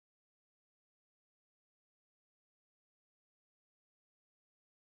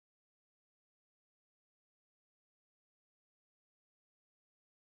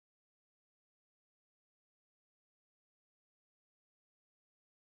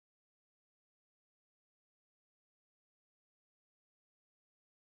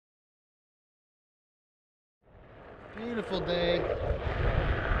Beautiful day.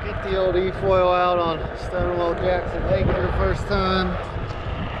 Get the old eFoil out on Stonewall Jackson Lake for the first time.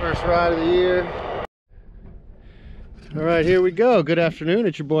 First ride of the year. All right, here we go. Good afternoon.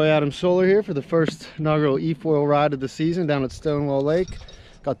 It's your boy Adam Solar here for the first inaugural eFoil ride of the season down at Stonewall Lake.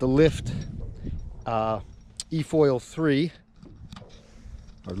 Got the LIFT eFoil 3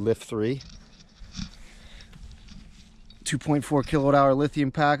 or LIFT3. 2.4 kilowatt hour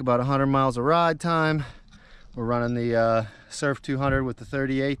lithium pack, about 100 miles of ride time. We're running the Surf 200 with the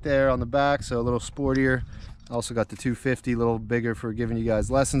 38 there on the back, so a little sportier. Also got the 250, a little bigger for giving you guys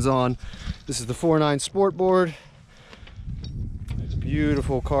lessons on. This is the 4.9 sport board.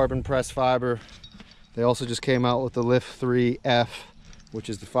 Beautiful carbon press fiber. They also just came out with the LIFT3 F, which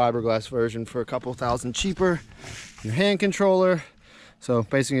is the fiberglass version for a couple thousand cheaper. Your hand controller. So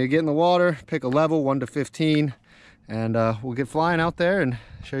basically you get in the water, pick a level 1 to 15, and we'll get flying out there and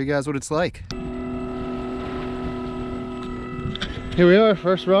show you guys what it's like. Here we are,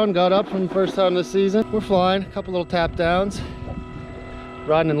 first run, got up from the first time this season. We're flying, a couple little tap downs.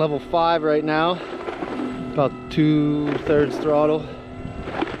 Riding in level 5 right now, about 2/3 throttle,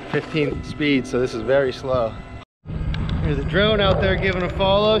 15 speed, so this is very slow. Here's a drone out there giving a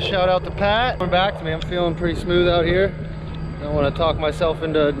follow. Shout out to Pat. Coming back to me, I'm feeling pretty smooth out here. Don't want to talk myself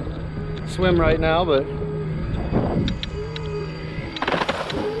into a swim right now, but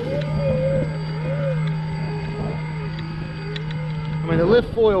I mean, the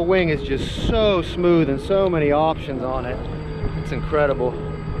LIFT4 wing is just so smooth and so many options on it. It's incredible.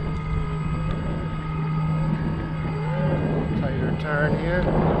 Tighter turn here.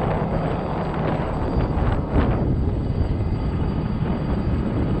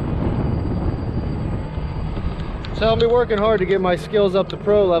 So I'll be working hard to get my skills up to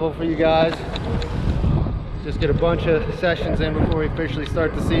pro level for you guys. Just get a bunch of sessions in before we officially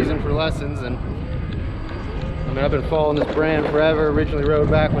start the season for lessons. And I mean, I've been following this brand forever. Originally rode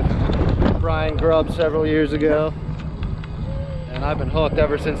back with Brian Grubb several years ago, and I've been hooked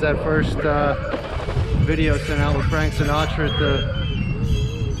ever since that first video sent out with Frank Sinatra at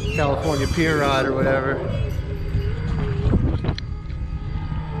the California Pier Ride or whatever.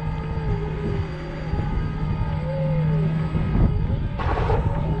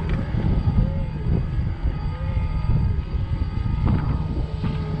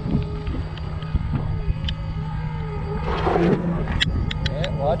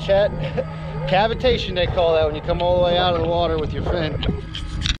 Watch that cavitation, they call that when you come all the way out of the water with your fin.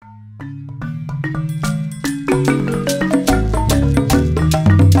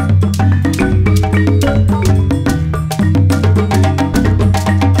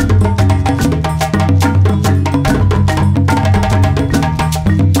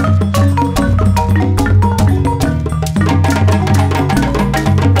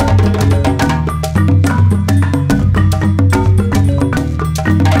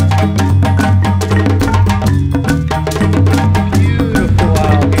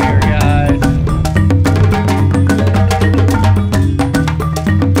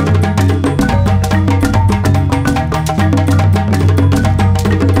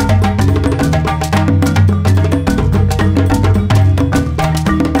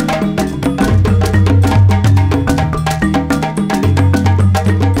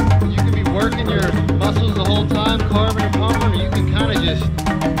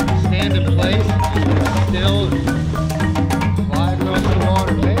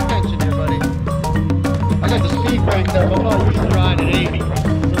 I'm not used to riding at 80. I'm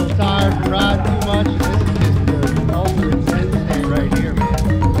a little tired from riding too much. This is just the ultimate zen state right here,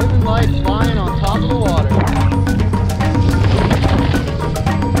 man. Living life flying on top of the water.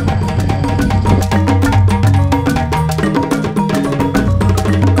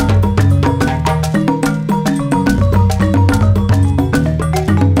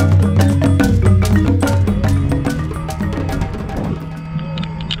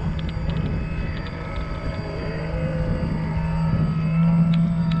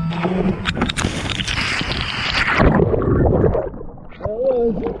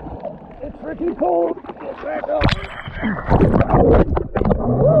 It's freaking cold. Get back up.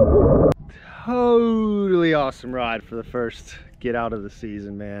 Totally awesome ride for the first get out of the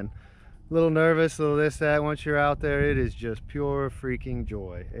season, man. A little nervous, a little this, that. Once you're out there, it is just pure freaking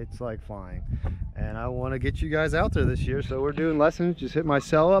joy. It's like flying. And I want to get you guys out there this year, so we're doing lessons. Just hit my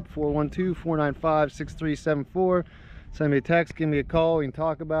cell up, 412-495-6374. Send me a text, give me a call, we can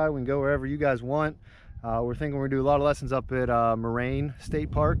talk about it, we can go wherever you guys want. We're thinking we're gonna do a lot of lessons up at Moraine State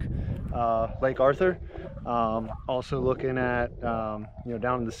Park, Lake Arthur. Also looking at, you know,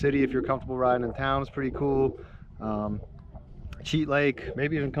 down in the city if you're comfortable riding in town, it's pretty cool. Cheat Lake,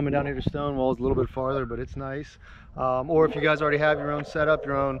 maybe even coming down here to Stonewall is a little bit farther, but it's nice. Or if you guys already have your own setup,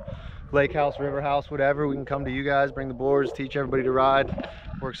 your own lake house, river house, whatever, we can come to you guys, bring the boards, teach everybody to ride,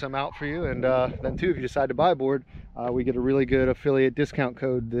 work some out for you. And then too, if you decide to buy a board, we get a really good affiliate discount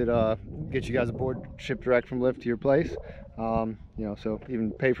code that gets you guys a board shipped direct from Lift to your place. You know, so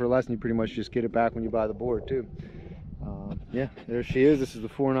even pay for a lesson, you pretty much just get it back when you buy the board too. Yeah, there she is. This is the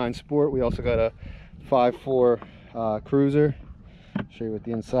 4.9 Sport. We also got a 5.4 Cruiser. Show you what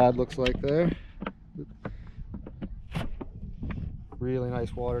the inside looks like there. Really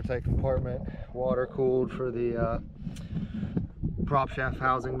nice watertight compartment, water cooled for the prop shaft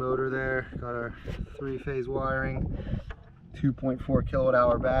housing motor there. Got our 3-phase wiring, 2.4 kilowatt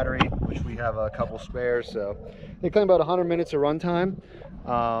hour battery, which we have a couple spares. So they claim about 100 minutes of runtime.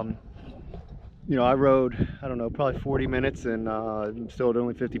 You know, I rode, I don't know, probably 40 minutes and I'm still at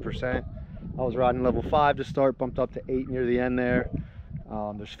only 50%. I was riding level 5 to start, bumped up to 8 near the end there.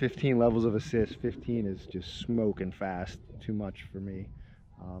 There's 15 levels of assist. 15 is just smoking fast, too much for me.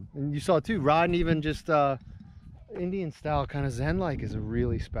 And you saw too, riding even just Indian style, kind of zen-like, is a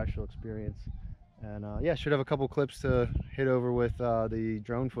really special experience. And yeah, should have a couple clips to hit over with the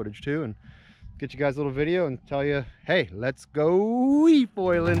drone footage too, and get you guys a little video and tell you, hey, let's go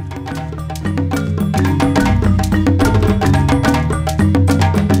e-foiling.